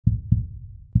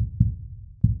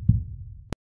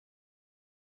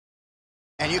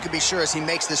And you can be sure as he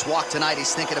makes this walk tonight,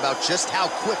 he's thinking about just how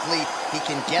quickly he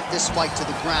can get this fight to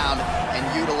the ground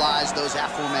and utilize those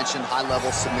aforementioned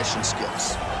high-level submission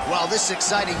skills. Well, this is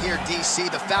exciting here, DC.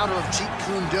 The founder of Jeet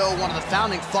Kune Do, one of the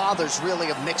founding fathers,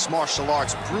 really, of mixed martial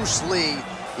arts, Bruce Lee,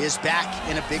 is back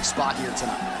in a big spot here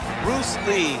tonight. Bruce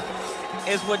Lee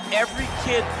is what every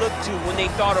kid looked to when they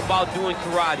thought about doing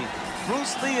karate.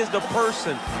 Bruce Lee is the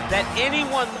person that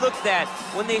anyone looked at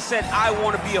when they said, I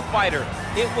want to be a fighter.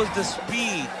 It was the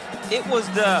speed, it was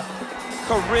the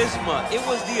charisma, it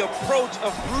was the approach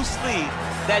of Bruce Lee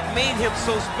that made him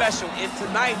so special. And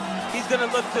tonight, he's going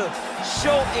to look to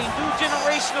show a new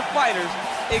generation of fighters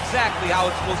exactly how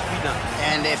it's supposed to be done.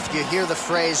 And if you hear the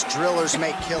phrase, drillers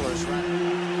make killers, right?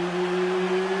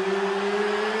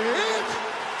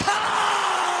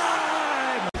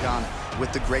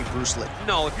 With the great Bruce Lee.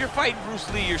 No, if you're fighting Bruce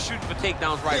Lee, you're shooting for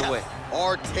takedowns right away.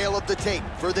 Our tale of the tape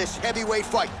for this heavyweight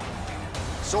fight.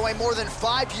 So a more than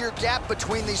 5-year gap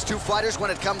between these two fighters when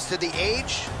it comes to the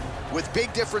age, with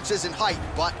big differences in height,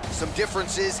 but some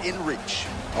differences in reach.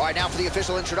 All right, now for the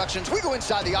official introductions, we go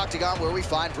inside the octagon where we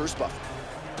find Bruce Buffer.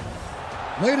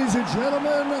 Ladies and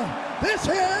gentlemen, this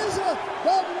is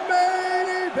the main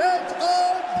event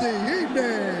of the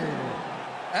evening.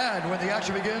 And when the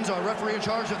action begins, our referee in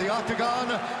charge of the octagon,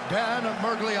 Dan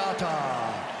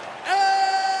Mergliata.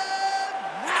 And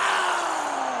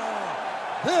now,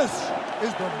 this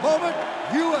is the moment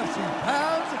UFC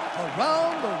fans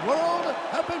around the world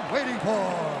have been waiting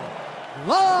for.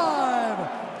 Live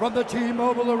from the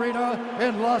T-Mobile Arena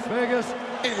in Las Vegas,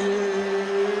 it's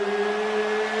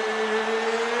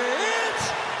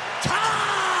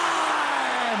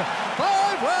time!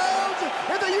 5 rounds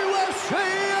in the UFC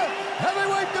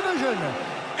heavyweight division.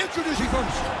 Introducing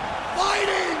first,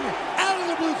 fighting out of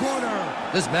the blue corner.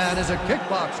 This man is a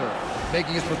kickboxer,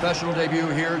 making his professional debut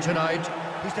here tonight.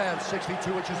 He stands 6 feet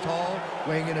 2 inches tall,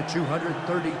 weighing in at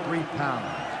 233 pounds.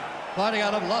 Fighting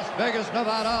out of Las Vegas,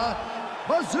 Nevada,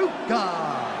 Bazooka.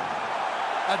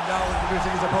 And now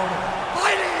introducing his opponent,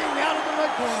 fighting out of the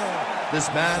right corner. This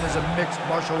man is a mixed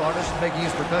martial artist, making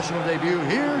his professional debut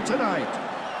here tonight.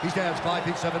 He stands 5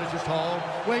 feet 7 inches tall,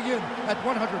 weighing in at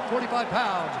 145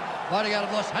 pounds. Fighting out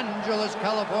of Los Angeles,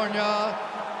 California,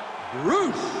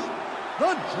 Bruce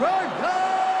the Dragon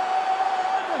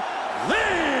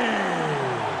Lee!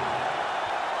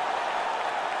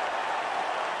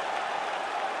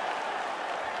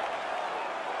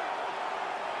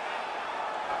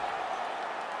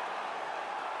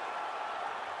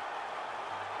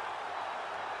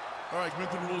 All right,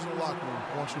 commit to the rules in the locker room.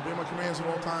 I want you to obey my commands at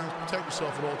all times, protect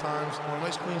yourself at all times. I want a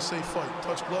nice, clean, safe fight.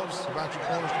 Touch gloves, back your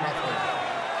corners, come out fighting.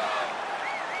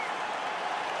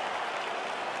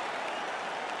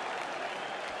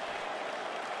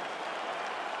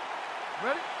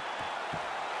 Ready?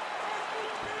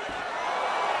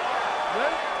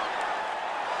 Ready?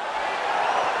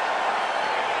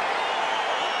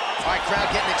 All right, crowd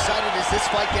getting excited as this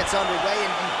fight gets underway,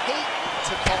 and you hate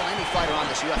to call any fighter on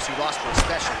this UFC roster a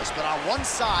specialist, but on one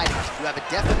side, you have a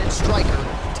definite striker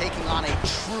taking on a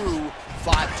true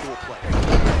 5-tool player.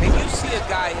 And you see a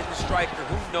guy in the striker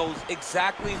who knows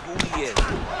exactly who he is.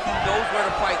 He knows where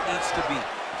the fight needs to be.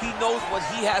 He knows what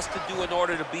he has to do in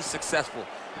order to be successful.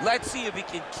 Let's see if he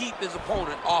can keep his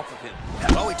opponent off of him.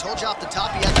 Well, we told you off the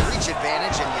top he had the reach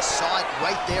advantage, and you saw it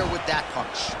right there with that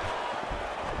punch.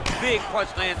 Big punch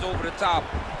lands over the top.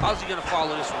 How's he gonna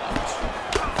follow this one?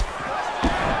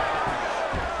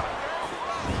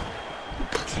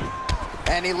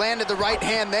 And he landed the right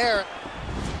hand there.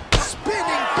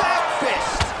 Spinning back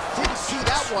fist. Didn't see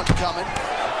that one coming.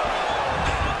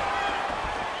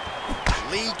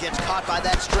 Lee gets caught by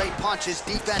that straight punch. His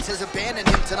defense has abandoned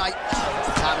him tonight.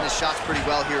 Timing his shots pretty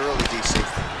well here early, DC.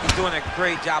 He's doing a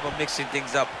great job of mixing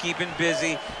things up, keeping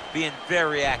busy, being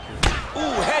very accurate.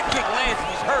 Ooh, head kick lands and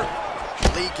he's hurt.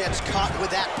 Lee gets caught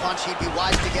with that punch. He'd be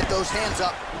wise to get those hands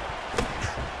up.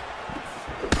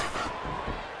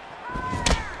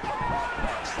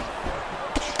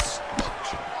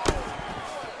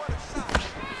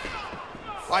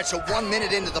 All right, so 1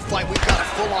 minute into the fight, we've got a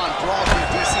full-on brawl here,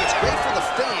 DC. It's great for the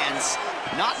fans,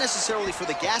 not necessarily for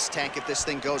the gas tank if this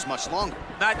thing goes much longer.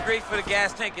 Not great for the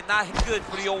gas tank and not good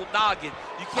for the old noggin.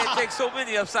 You can't take so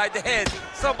many upside the head.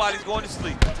 Somebody's going to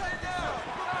sleep.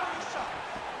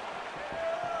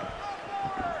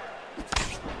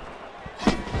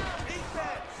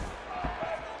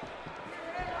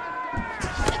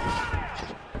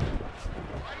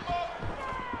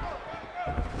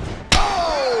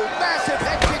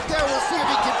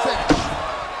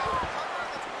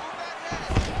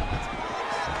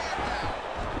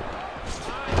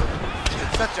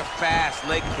 Such a fast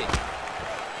leg kick.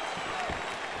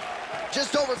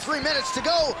 Just over 3 minutes to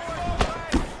go.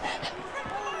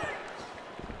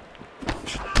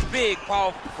 Big,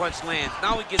 powerful punch lands.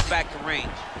 Now he gets back to range.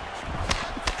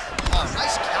 Oh,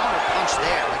 nice counter punch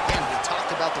there. Again, we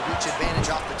talked about the reach advantage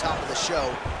off the top of the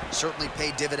show. Certainly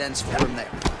paid dividends for him there.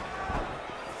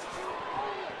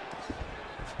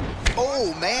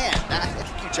 Oh, man. I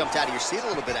think you jumped out of your seat a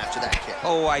little bit after that kick.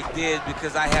 Oh, I did,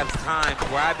 because I have times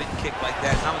where I've been kicked like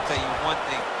that. And I'm going to tell you one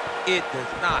thing. It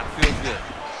does not feel good.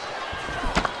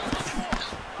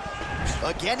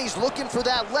 Again, he's looking for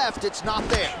that left. It's not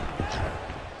there.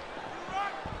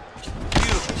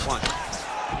 Beautiful punch.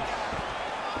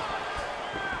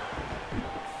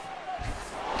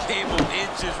 Came on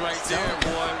inches right there,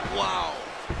 boy. Wow.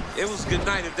 It was good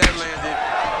night if that landed.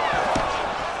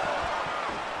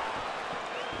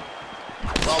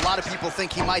 Well, a lot of people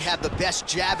think he might have the best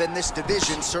jab in this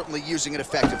division, certainly using it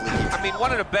effectively here. I mean,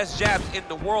 one of the best jabs in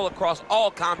the world across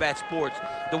all combat sports.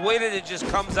 The way that it just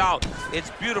comes out, it's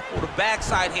beautiful. The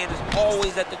backside hand is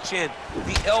always at the chin.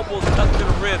 The elbows tucked to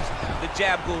the ribs. The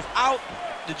jab goes out.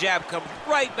 The jab comes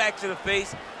right back to the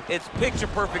face. It's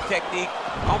picture-perfect technique,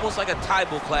 almost like a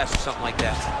Taibo class or something like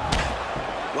that.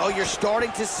 Well, you're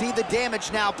starting to see the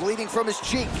damage now, bleeding from his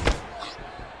cheek.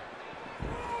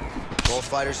 Both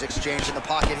fighters exchange in the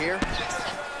pocket here.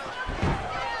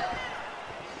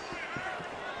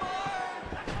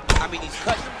 I mean, he's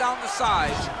cutting them down the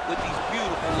sides with these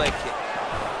beautiful leg kicks.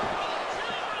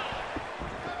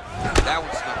 That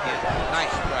one snuck in.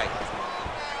 Nice strike.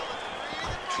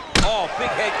 Oh, big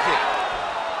head kick.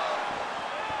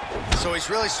 So he's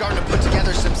really starting to put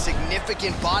together some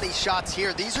significant body shots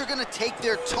here. These are going to take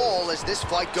their toll as this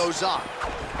fight goes on.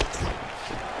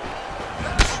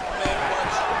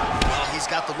 Well, he's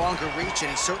got the longer reach,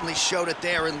 and he certainly showed it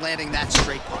there in landing that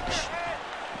straight punch.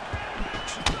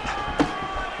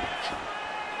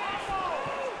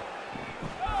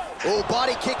 Oh,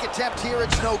 body kick attempt here,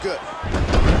 it's no good.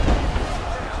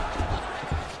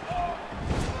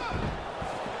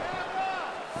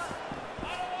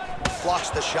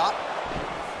 Blocks the shot.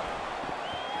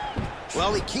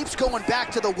 Well, he keeps going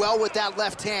back to the well with that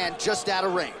left hand, just out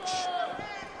of range.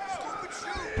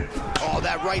 Oh,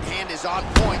 that right hand is on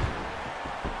point.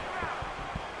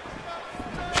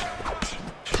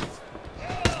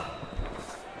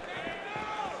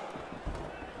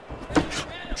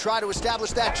 Try to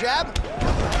establish that jab.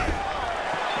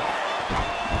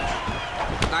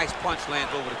 Nice punch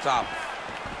lands over the top.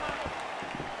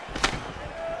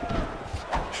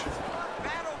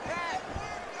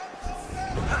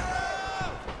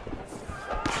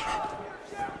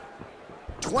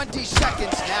 "20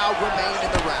 seconds now remain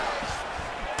in the round."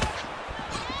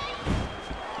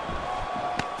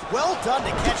 Well done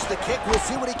to catch the kick. We'll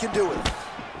see what he can do with it.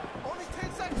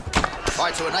 All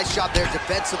right, so a nice job there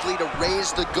defensively to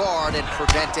raise the guard and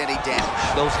prevent any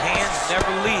damage. Those hands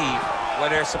never leave where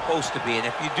they're supposed to be, and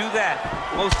if you do that,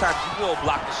 most times you will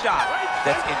block the shot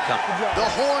that's incoming. The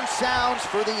horn sounds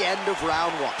for the end of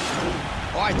round one.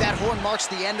 All right, that horn marks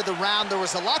the end of the round. There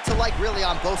was a lot to like really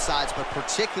on both sides, but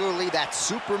particularly that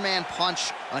Superman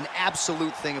punch, an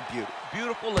absolute thing of beauty.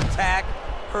 Beautiful attack.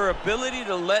 Her ability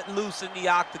to let loose in the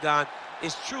octagon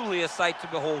is truly a sight to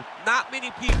behold. Not many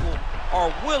people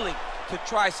are willing to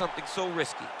try something so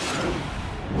risky.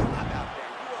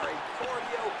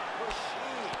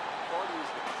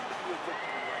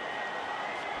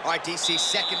 All right, DC,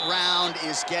 second round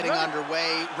is getting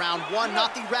underway. Round one,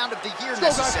 not the round of the year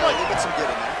necessarily, but some good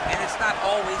in there. And it's not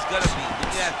always gonna be.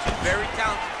 When you have two very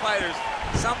talented fighters,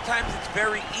 sometimes it's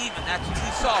very even. That's what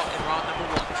we saw in round number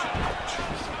one.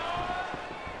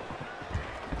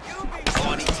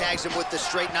 Oh, and he tags him with the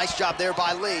straight. Nice job there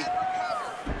by Lee.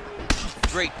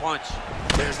 Great punch.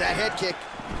 There's that head kick.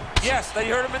 Yes, they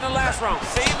heard him in the last round.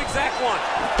 Same exact one.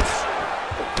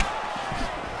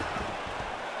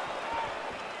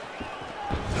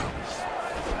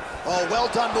 Oh, well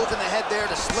done moving the head there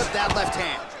to slip that left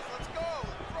hand.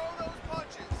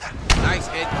 Nice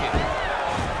head kick.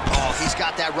 Oh, he's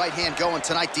got that right hand going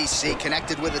tonight, DC.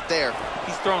 Connected with it there.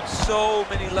 He's thrown so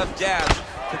many left jabs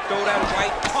to throw that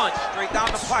right punch straight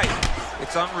down the pipe.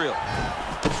 It's unreal.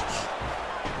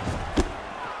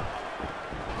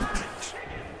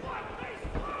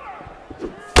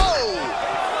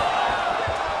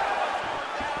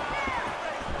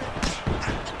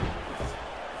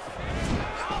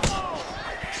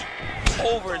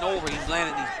 Over and over, he's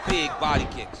landing these big body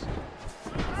kicks.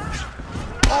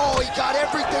 Oh, he got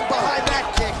everything behind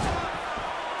that kick.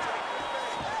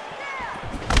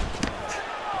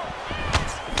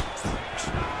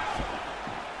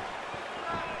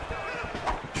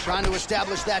 Trying to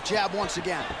establish that jab once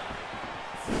again.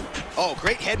 Oh,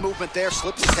 great head movement there.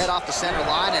 Slips his head off the center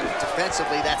line, and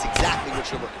defensively, that's exactly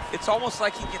what you're looking for. It's almost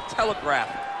like he can telegraph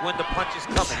when the punch is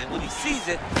coming, and when he sees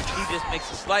it, he just makes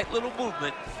a slight little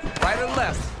movement, right or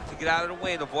left, to get out of the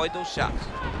way and avoid those shots.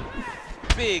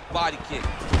 Big body kick.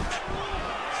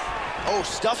 Oh,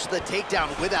 stuffs the takedown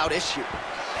without issue.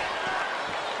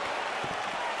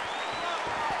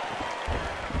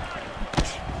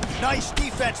 Nice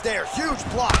defense there, huge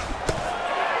block.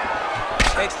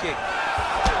 Head kick.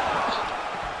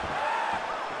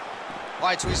 All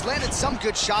right, so he's landed some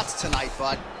good shots tonight,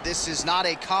 but this is not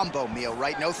a combo meal,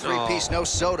 right? No three-piece, no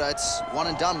soda. It's one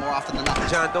and done more often than not.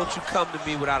 John, don't you come to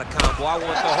me without a combo. I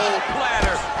want the whole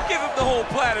platter. Give him the whole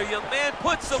platter, young man.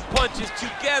 Put some punches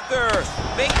together.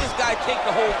 Make this guy take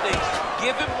the whole thing.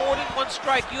 Give him more than one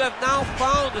strike. You have now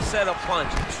found a setup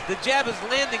punch. The jab is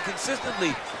landing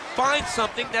consistently. Find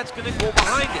something that's going to go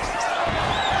behind it.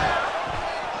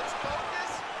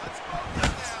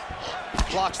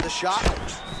 Blocks the shot.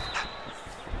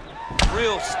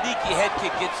 Real sneaky head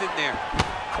kick gets in there.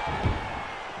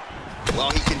 Well,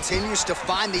 he continues to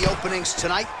find the openings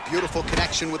tonight. Beautiful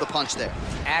connection with a punch there.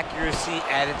 Accuracy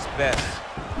at its best.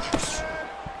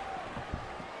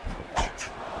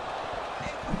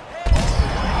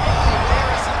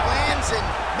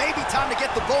 Maybe time to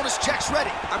get the bonus checks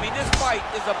ready. I mean, this fight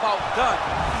is about done.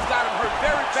 He's got him hurt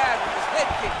very bad with his head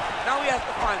kick. Now he has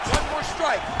to find one more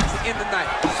strike to end the night.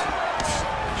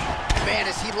 Man,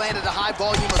 as he landed a high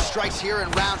volume of strikes here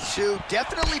in round 2,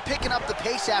 definitely picking up the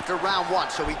pace after round 1.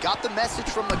 So he got the message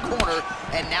from the corner,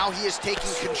 and now he is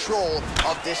taking control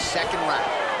of this second round.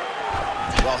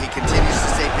 Well, he continues to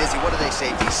stay busy. What do they say,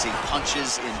 DC?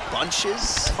 Punches in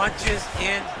bunches? Punches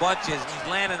in bunches. He's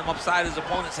landing them upside his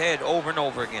opponent's head over and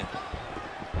over again.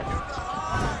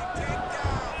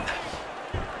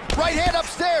 Right hand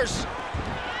upstairs.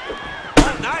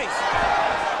 Oh, nice.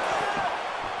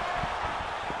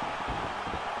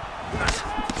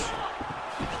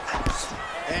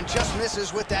 And just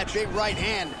misses with that big right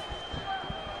hand.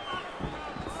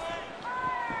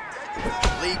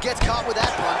 Lee gets caught with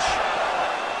that punch.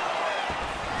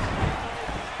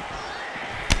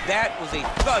 That was a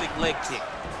thudding leg kick.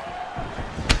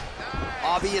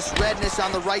 Obvious redness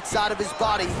on the right side of his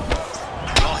body.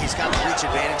 Oh, he's got the reach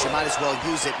advantage. You might as well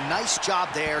use it. Nice job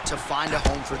there to find a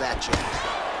home for that jab.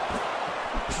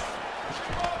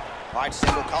 All right,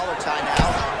 single collar tie now.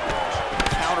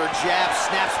 Counter jab,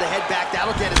 snaps the head back.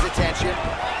 That'll get his attention.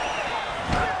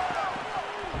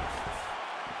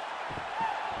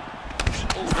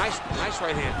 Oh, nice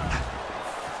right hand.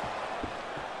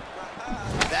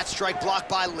 That strike blocked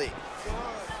by Lee.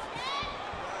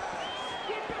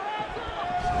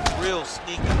 Real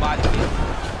sneaky body kick.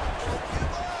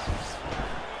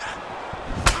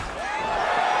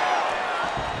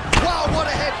 Wow, what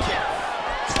a head kick.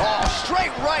 Oh,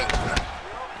 straight right.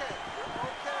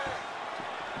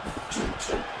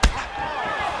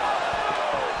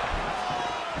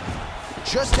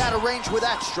 Just out of range with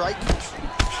that strike.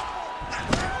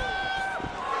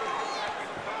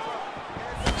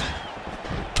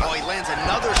 Oh, he lands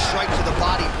another strike to the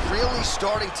body, really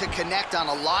starting to connect on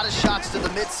a lot of shots to the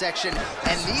midsection,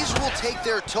 and these will take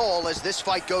their toll as this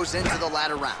fight goes into the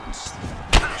latter rounds.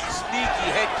 Sneaky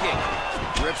head kick.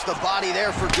 Rips the body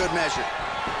there for good measure.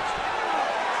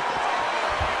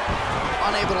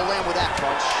 Unable to land with that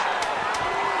punch.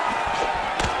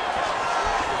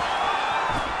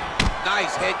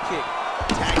 Nice head kick.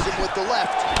 Tags him with the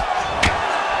left.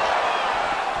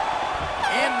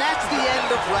 And that's the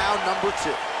end of round number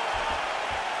 2.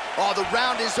 Oh, the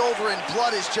round is over and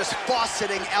blood is just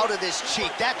fauceting out of this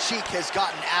cheek. That cheek has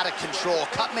gotten out of control.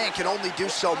 Cutman can only do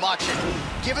so much. And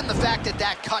given the fact that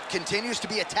that cut continues to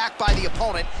be attacked by the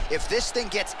opponent, if this thing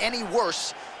gets any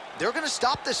worse, they're going to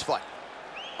stop this fight.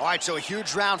 All right, so a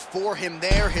huge round for him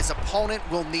there. His opponent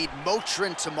will need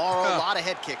Motrin tomorrow. A lot of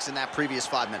head kicks in that previous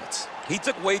 5 minutes. He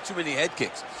took way too many head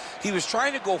kicks. He was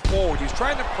trying to go forward. He was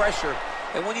trying to pressure.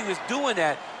 And when he was doing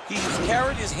that, he was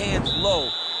carrying his hands low.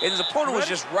 And his opponent was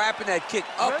just wrapping that kick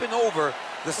up and over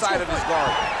the side of his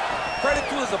guard. Credit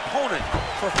to his opponent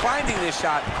for finding this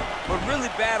shot, but really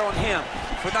bad on him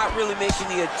for not really making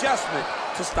the adjustment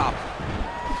to stop him.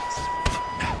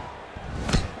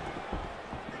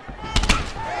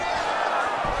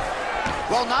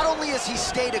 Well, not only has he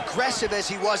stayed aggressive as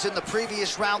he was in the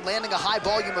previous round, landing a high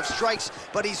volume of strikes,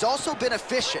 but he's also been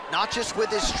efficient, not just with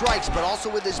his strikes, but also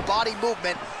with his body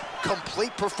movement.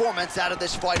 Complete performance out of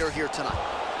this fighter here tonight.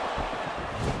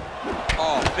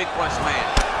 Oh, big punch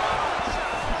land.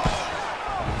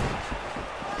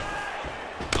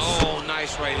 Oh,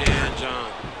 nice right hand,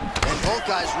 John. And both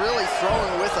guys really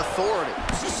throwing with authority.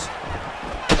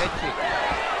 Head kick.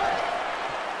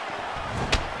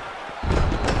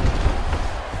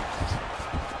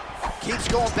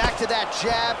 going back to that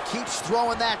jab, keeps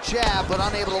throwing that jab, but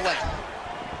unable to land.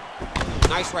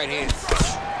 Nice right hand.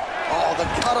 Oh, the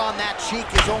cut on that cheek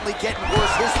is only getting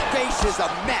worse. His face is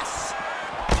a mess.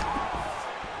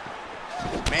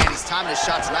 Man, he's timing his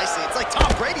shots nicely. It's like Tom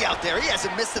Brady out there. He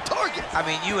hasn't missed the target. I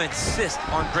mean, you insist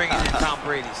on bringing in Tom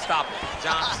Brady. Stop it,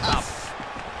 John, stop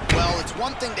it. Well, it's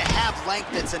one thing to have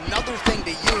length, it's another thing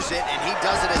to use it, and he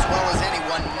does it as well as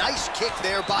anyone. Nice kick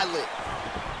there by Lí.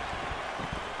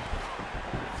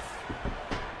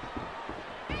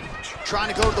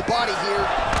 Trying to go to the body here,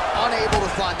 unable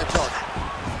to find the target.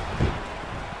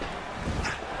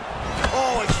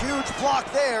 Oh, a huge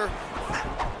block there.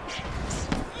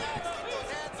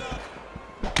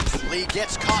 Lí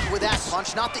gets caught with that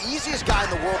punch. Not the easiest guy in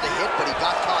the world to hit, but he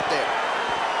got caught there.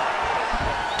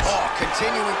 Oh,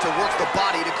 continuing to work the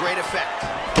body to great effect.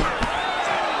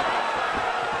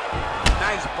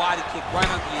 Nice body kick right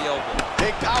under the elbow.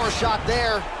 Big power shot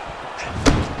there.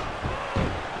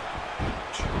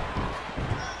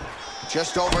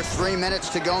 Just over 3 minutes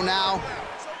to go now.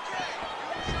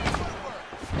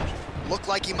 Looked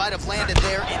like he might have landed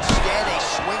there. Instead, a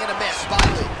swing and a miss by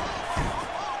Lí.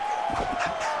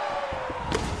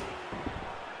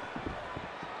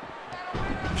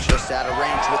 Just out of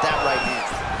range with that right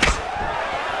hand.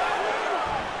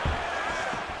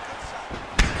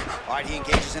 All right, he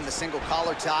engages in the single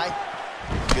collar tie.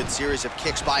 Good series of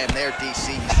kicks by him there, DC.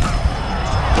 Big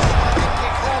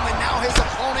kick home, and now his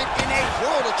opponent in a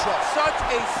world of trouble. Such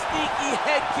a sneaky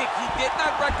head kick. He did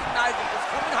not recognize it was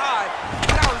coming high.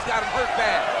 Now he's got him hurt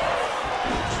bad.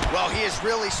 Well, he has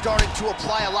really started to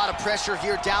apply a lot of pressure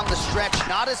here down the stretch.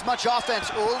 Not as much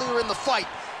offense earlier in the fight.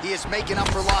 He is making up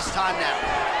for lost time now.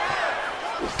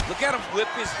 Look at him whip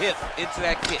his hip into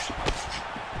that kick.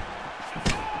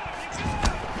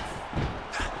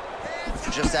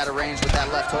 Just out of range with that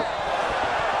left hook.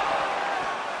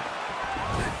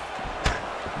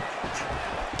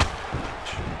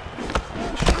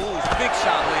 Ooh, big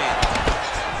shot land.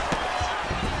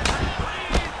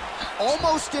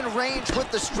 Almost in range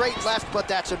with the straight left, but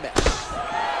that's a miss.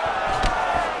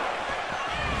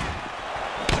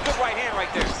 Good right hand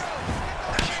right there.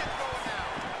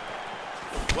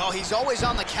 Well, he's always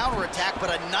on the counterattack, but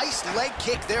a nice leg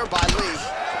kick there by Lí.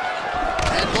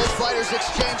 And both fighters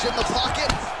exchange in the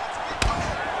pocket.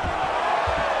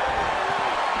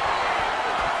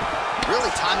 Really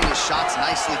timing his shots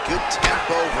nicely. Good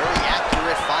tempo, very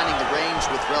accurate, finding the range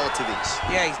with relative ease.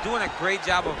 Yeah, he's doing a great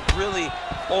job of really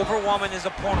overwhelming his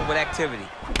opponent with activity.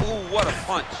 Ooh, what a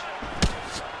punch.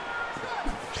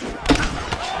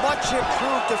 Much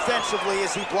improved defensively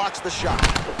as he blocks the shot.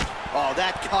 Oh,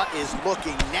 that cut is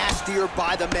looking nastier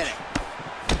by the minute.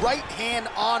 Right hand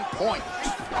on point.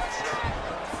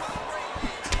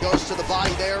 Goes to the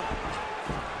body there.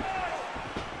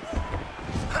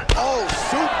 Oh,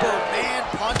 Superman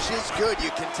punch is good.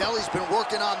 You can tell he's been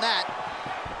working on that.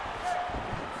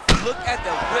 Look at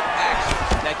the whip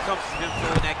action that comes from him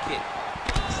throwing that kick.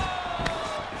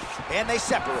 And they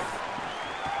separate.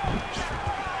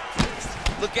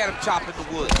 Look at him chopping the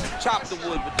wood. Chop the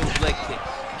wood with those leg kicks.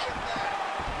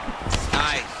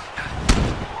 Nice.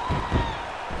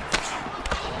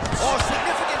 Oh,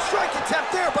 significant strike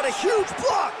attempt there, but a huge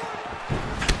block.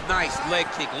 Nice leg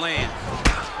kick lands.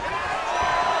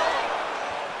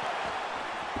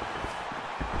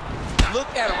 Look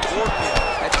at him working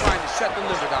at trying to shut the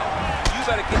liver down. You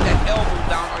better get that elbow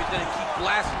down or he's going to keep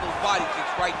blasting those body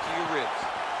kicks right to your ribs.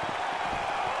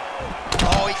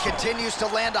 Oh, he continues to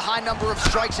land a high number of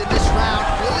strikes in this round.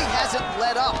 Really hasn't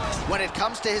let up when it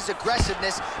comes to his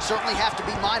aggressiveness. Certainly have to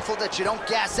be mindful that you don't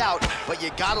gas out, but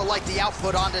you gotta like the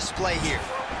output on display here.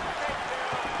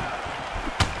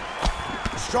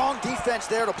 Strong defense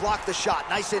there to block the shot.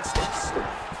 Nice instance.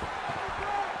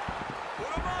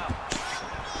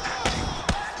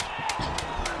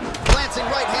 Glancing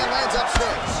right hand lands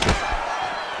upstairs.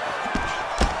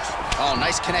 Oh,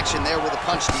 nice connection there with a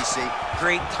punch, DC.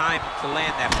 Great time to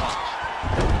land that punch.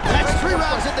 That's 3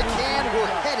 rounds in the can. We're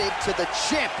headed to the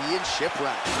championship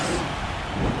round.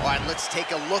 All right, let's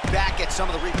take a look back at some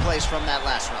of the replays from that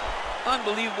last round.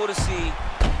 Unbelievable to see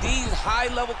these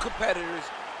high-level competitors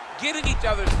get in each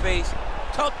other's face,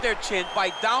 tuck their chin,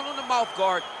 bite down on the mouth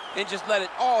guard, and just let it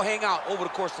all hang out over the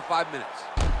course of 5 minutes.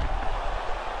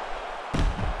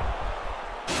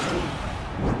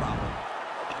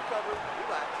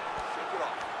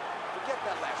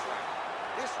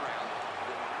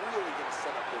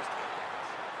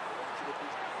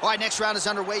 All right, next round is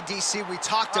underway, DC. We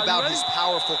talked about his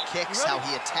powerful kicks, how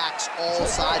he attacks all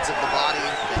sides of the body,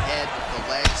 the head, the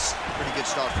legs. Pretty good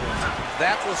start for him.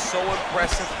 That was so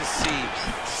impressive to see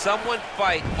someone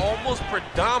fight almost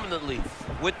predominantly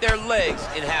with their legs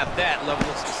and have that level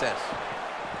of success.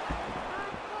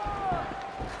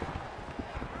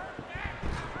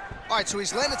 All right, so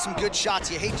he's landed some good shots.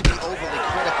 You hate to be overly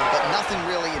critical, but nothing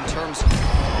really in terms of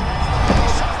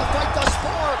the fight thus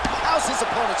far. How's his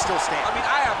opponent still standing? I mean,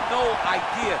 I have no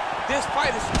idea. This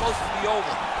fight is supposed to be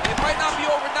over. It might not be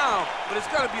over now, but it's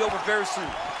gonna be over very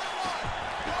soon.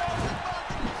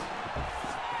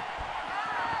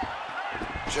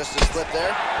 Just a slip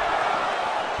there.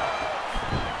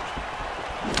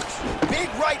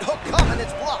 Big right hook coming,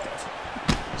 it's blocked.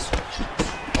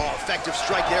 Oh, effective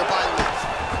strike there by Lí.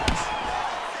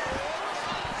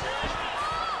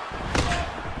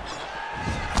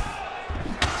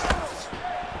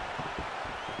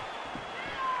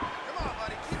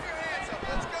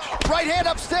 Right hand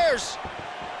upstairs.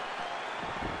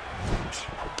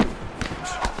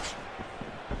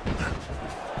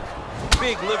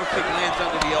 Big liver kick lands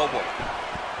under the elbow.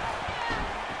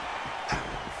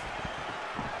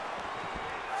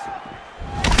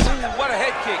 Ooh, what a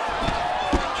head kick.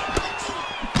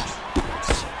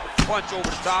 Punch over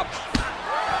the top.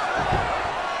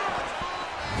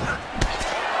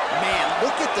 Man,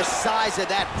 look at the size of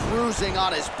that bruising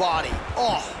on his body.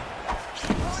 Oh.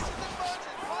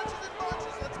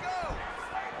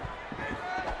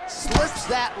 Slips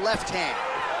that left hand.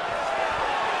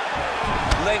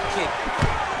 Leg kick.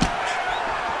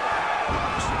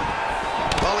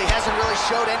 Well, he hasn't really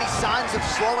showed any signs of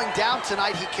slowing down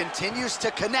tonight. He continues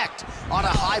to connect on a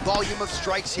high volume of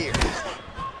strikes here.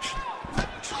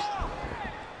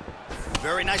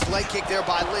 Very nice leg kick there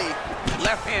by Lí.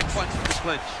 Left hand punch in the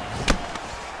clinch.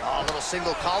 Oh, a little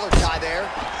single collar tie there.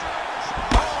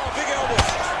 Oh, big elbow.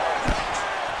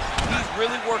 He's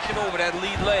really working over that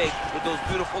lead leg with those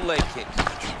beautiful leg kicks.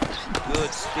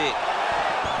 Good stick.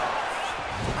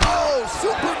 Oh,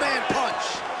 Superman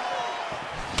punch.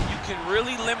 You can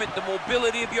really limit the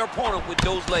mobility of your opponent with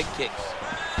those leg kicks.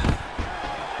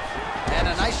 And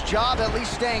a nice job at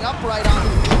least staying upright on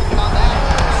that.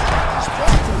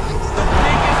 The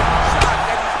biggest shot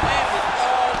that he's landed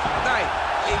all night.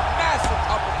 A massive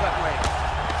uppercut land.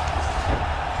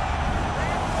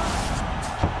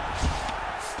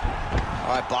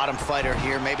 All right, bottom fighter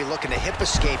here, maybe looking to hip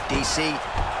escape, DC.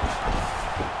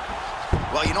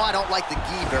 Well, you know, I don't like the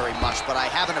gi very much, but I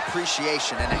have an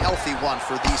appreciation and a healthy one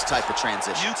for these type of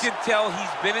transitions. You can tell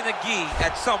he's been in a gi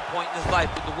at some point in his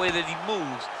life with the way that he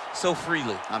moves so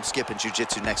freely. I'm skipping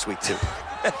jiu-jitsu next week, too.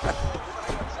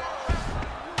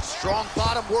 Strong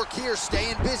bottom work here,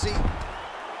 staying busy.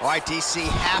 All right, DC,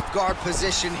 half guard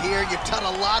position here. You've done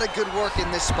a lot of good work in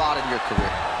this spot in your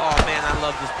career. Oh, man, I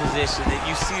love this position. And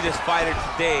you see this fighter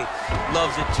today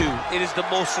loves it, too. It is the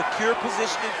most secure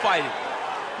position in fighting.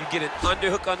 You get an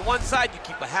underhook on one side, you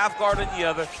keep a half guard on the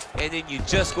other, and then you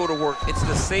just go to work. It's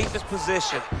the safest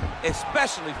position,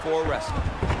 especially for a wrestler.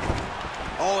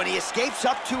 Oh, and he escapes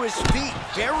up to his feet.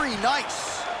 Very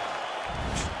nice.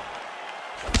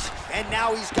 And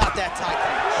now he's got that tie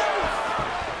clinch.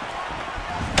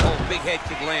 Oh, big head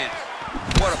kick lands.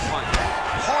 What a punch.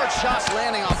 Hard shots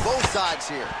landing on both sides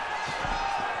here.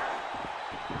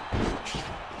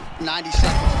 90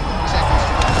 seconds to go.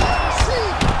 See?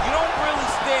 You don't really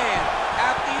stand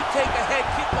after you take a head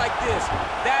kick like this.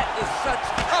 That is such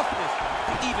toughness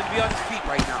to even be on his feet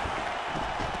right now.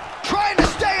 Trying to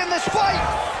stay in this fight.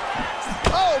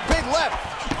 Oh, big left.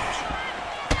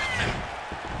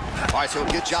 All right, so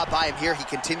a good job by him here. He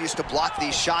continues to block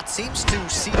these shots. Seems to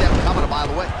see them coming a mile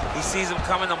away. He sees them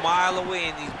coming a mile away,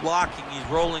 and he's blocking, he's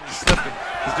rolling, he's slipping.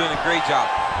 He's doing a great job.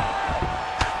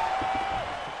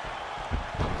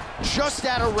 Just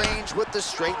out of range with the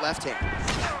straight left hand.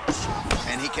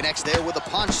 And he connects there with a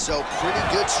punch, so pretty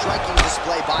good striking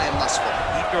display by him thus far.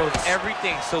 He throws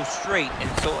everything so straight and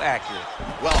so accurate.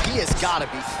 Well, he has got to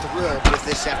be thrilled with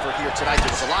this effort here tonight.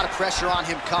 There's a lot of pressure on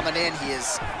him coming in. He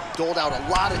has doled out a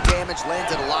lot of damage,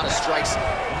 landed a lot of strikes,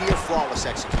 near flawless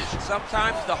execution.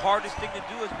 Sometimes the hardest thing to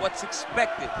do is what's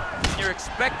expected. When you're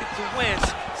expected to win,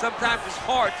 sometimes it's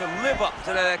hard to live up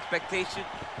to that expectation.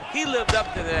 He lived up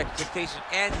to that expectation,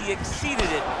 and he exceeded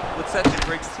it with such a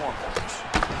great performance.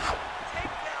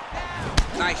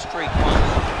 Nice straight punch.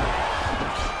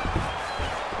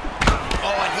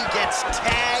 Oh, and he gets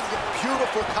tagged.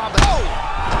 Beautiful combination. Oh!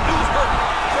 Dude's hurt.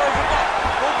 Serve him up.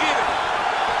 Go get him.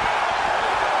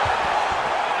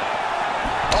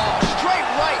 Oh, straight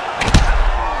right.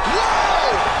 Whoa!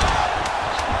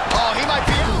 Oh, he might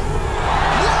be out.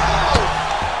 Whoa!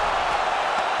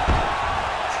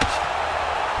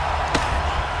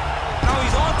 Now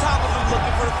he's on top of him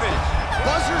looking for the finish.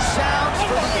 Buzzer sounds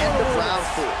for the end of round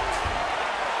 4.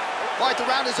 All right, the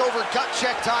round is over gut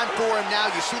check time for him now.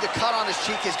 You see the cut on his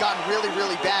cheek has gotten really,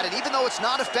 really bad. And even though it's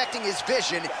not affecting his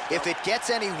vision, if it gets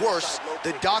any worse,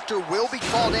 the doctor will be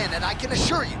called in. And I can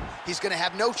assure you, he's going to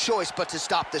have no choice but to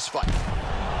stop this fight.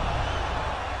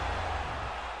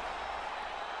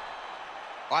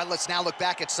 All right, let's now look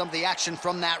back at some of the action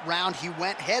from that round. He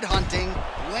went headhunting,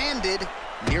 landed,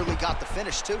 nearly got the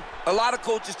finish, too. A lot of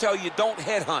coaches tell you don't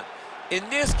headhunt. In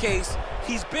this case,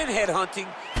 he's been headhunting,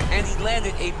 and he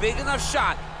landed a big enough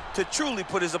shot to truly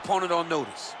put his opponent on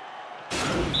notice.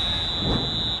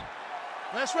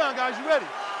 Last round, guys. You ready?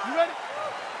 You ready?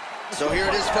 So here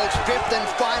it is, folks. Fifth and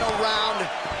final round.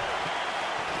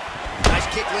 Nice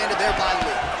kick landed there by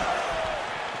Lí.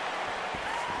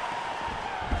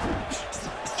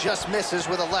 Just misses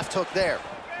with a left hook there.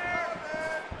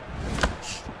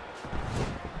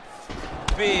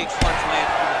 Big punch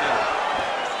landed through the middle.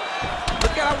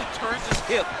 Look at how he turns his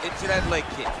hip into that leg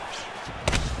kick.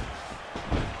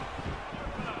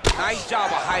 Nice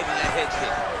job of hiding that head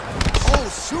kick. Oh,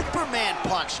 Superman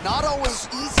punch. Not always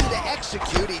easy to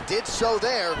execute. He did so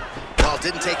there. Well,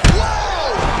 didn't take...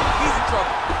 Whoa! He's in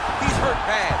trouble. He's hurt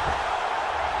bad.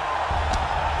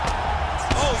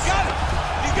 Oh, he got him!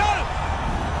 He got him!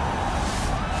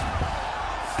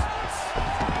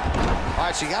 All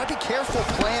right, so you got to be careful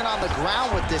playing on the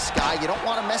ground with this guy. You don't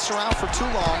want to mess around for too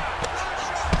long.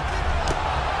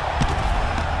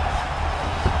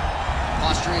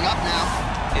 Posturing up now.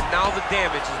 And now the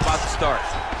damage is about to start.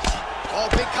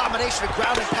 Oh, big combination of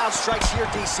ground and pound strikes here,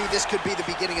 DC. This could be the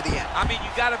beginning of the end. I mean,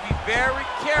 you got to be very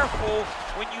careful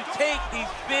when you take these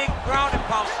big ground and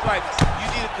pound strikes. You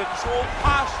need a controlled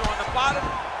posture on the bottom.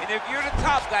 And if you're the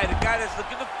top guy, the guy that's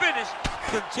looking to finish,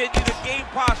 continue to gain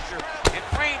posture and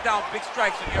rain down big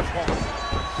strikes on your opponent.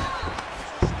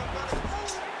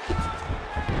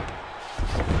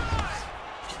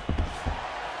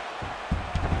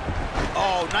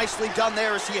 Oh, nicely done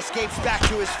there as he escapes back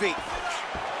to his feet.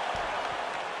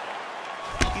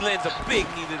 He lands a big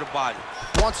knee to the body.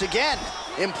 Once again,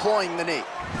 employing the knee.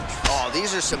 Oh,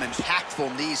 these are some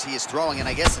impactful knees he is throwing, and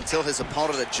I guess until his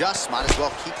opponent adjusts, might as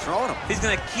well keep throwing them. He's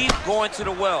going to keep going to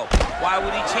the well. Why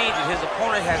would he change it? His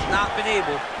opponent has not been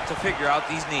able to figure out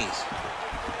these knees.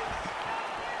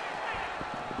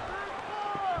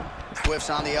 Whiffs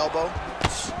on the elbow.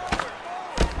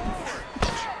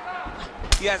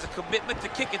 He has a commitment to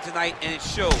kicking tonight, and it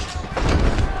shows.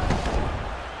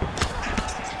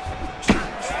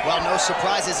 Well, no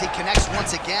surprises. He connects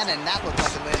once again, and that looked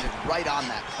like it landed right on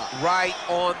that cut. Right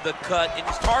on the cut, and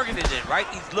he's targeting it, right?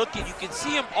 He's looking. You can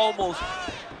see him almost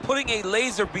putting a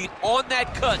laser beam on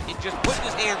that cut and just putting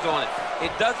his hands on it.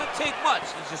 It doesn't take much.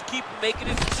 He's just keep making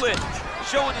it split,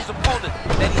 showing his opponent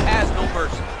that he has no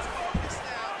mercy.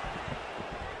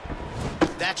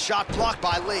 That shot blocked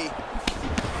by Lí.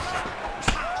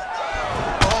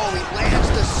 Oh, he lands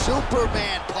the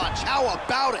Superman punch. How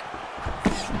about it?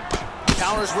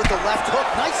 Counters with the left hook.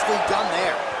 Nicely done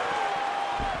there.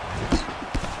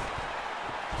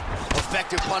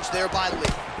 Effective punch there by Lí.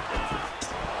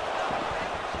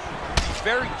 He's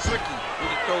very tricky when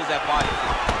he throws that body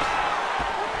kick.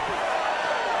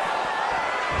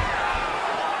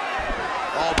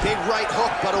 Oh, big right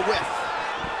hook, but a whiff.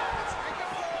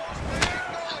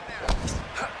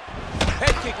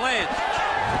 Head kick lands.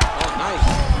 Oh, nice.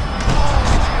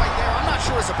 Right there. I'm not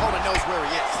sure his opponent knows where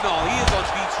he is. No, he is on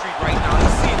Beat Street right now.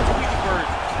 He's seeing Tweety Bird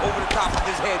over the top of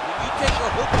his head. When you take a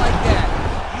hook like that,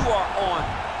 you are on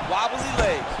wobbly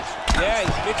legs. Yeah,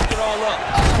 he's mixing it all up.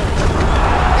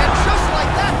 And just like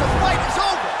that, the fight is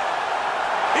over.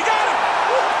 He got him!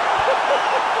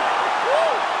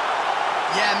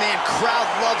 Yeah, man, crowd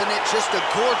loving it. Just a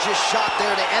gorgeous shot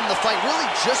there to end the fight. Really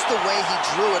just the way he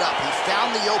drew it up. He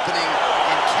found the opening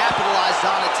and capitalized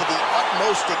on it to the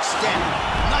utmost extent.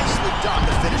 Nicely done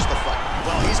to finish the fight.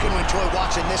 Well, he's going to enjoy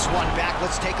watching this one back.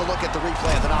 Let's take a look at the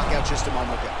replay of the knockout just a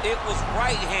moment ago. It was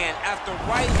right hand after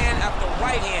right hand after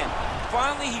right hand.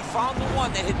 Finally, he found the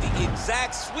one that hit the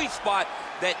exact sweet spot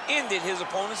that ended his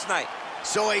opponent's night.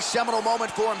 So a seminal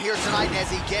moment for him here tonight as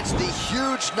he gets the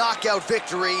huge knockout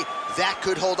victory. That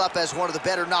could hold up as one of the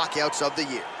better knockouts of the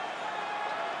year.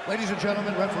 Ladies and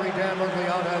gentlemen, referee Dan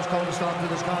Mergliata has called a stop to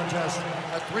this contest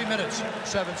at 3 minutes,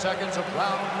 7 seconds of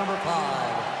round number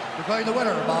 5. Declaring the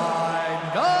winner by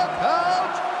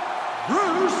knockout,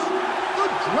 Bruce the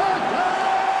Dragon